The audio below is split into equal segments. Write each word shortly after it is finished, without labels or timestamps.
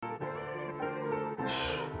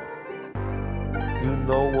You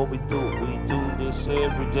know what we do this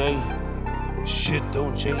every day. Shit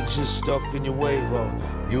don't change, just stuck in your way.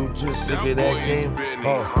 You just sick of that game.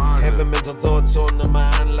 Having mental thoughts on the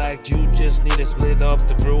mind like you just need to split up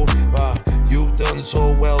the crew. You done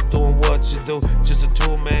so well doing what you do. Just a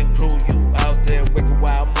two-man crew. You out there wicked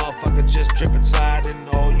wild motherfucker, just tripping side and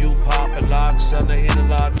all you popping locks on the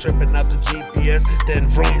interlock, tripping out the GPS. Then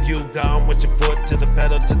from you gone with your foot to the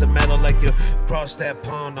pedal to the metal like you crossed that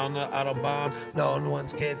pond on the autobahn. No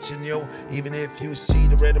one's catching you, even if you see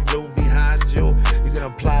the red and blue behind you. You're gonna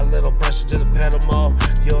apply a little pressure to the pedal more.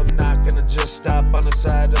 You're not gonna just stop on the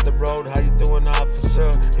side of the road. How you doing,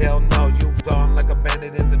 officer? Hell no, you gone like a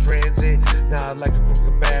bandit in the transit. Nah, like a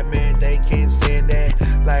crooked Batman, they can't stand that.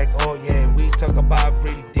 Like, oh yeah, we talk about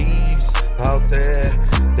greedy thieves out there.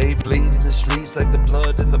 They bleed in the streets like the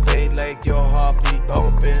blood in the vein, like your heartbeat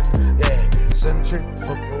bumping. Yeah,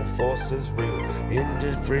 centrifugal force is real. In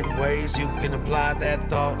different ways, you can apply that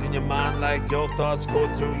thought in your mind, like your thoughts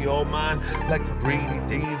go through your mind like a greedy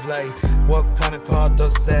thief. Like, what kind of car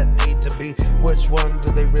does that need to be? Which one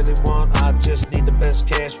do they really want? I just need the best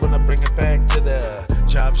cash when I bring it back to the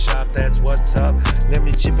chop shop. That's what's up. Let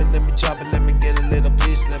me chip it, let me chop it, let me get a little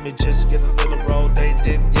piece. Let me just get a little roll. They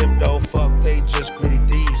didn't give no fuck, they just greedy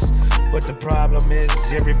thieves. But the problem is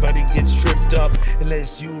everybody gets tripped up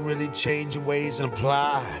unless you really change your ways and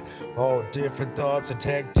apply all different thoughts and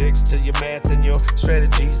tactics to your math and your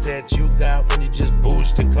strategies that you got when you just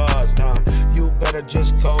boosting cars. Nah, you better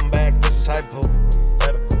just come back. This is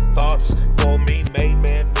hypothetical thoughts for me,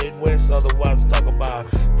 Mandman, Midwest. Otherwise, talk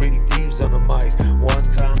about greedy thieves on the mic. One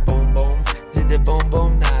time, boom, boom. Did the boom,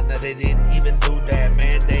 boom? Nah, they didn't even do that,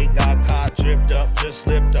 man. They got caught, tripped up, just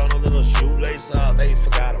slipped on a little shoelace. Oh, they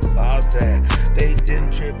forgot about that. They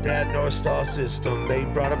didn't trip that North Star system. They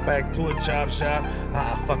brought it back to a chop shop.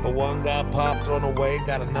 Fucker, one got popped, thrown away,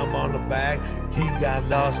 got a number on the back. He got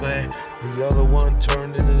lost, man. The other one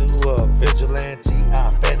turned into a vigilante.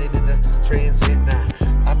 I bandit in the transit.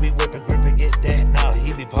 Nah, I be whipping, gripping, get that. Now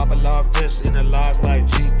he be popping lock, just in the lock like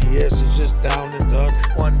GPS is just down and done.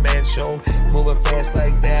 One man show, moving fast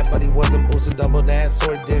like that, but he wasn't boosting double that,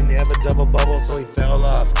 so he didn't have a double bubble, so he fell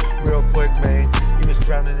off real quick, man. He was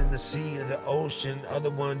drowning in the sea or the ocean.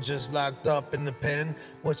 Other one just locked up in the pen.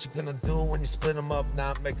 What you gonna do when you split them up?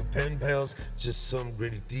 Not making pen pals, just some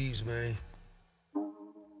greedy thieves, man.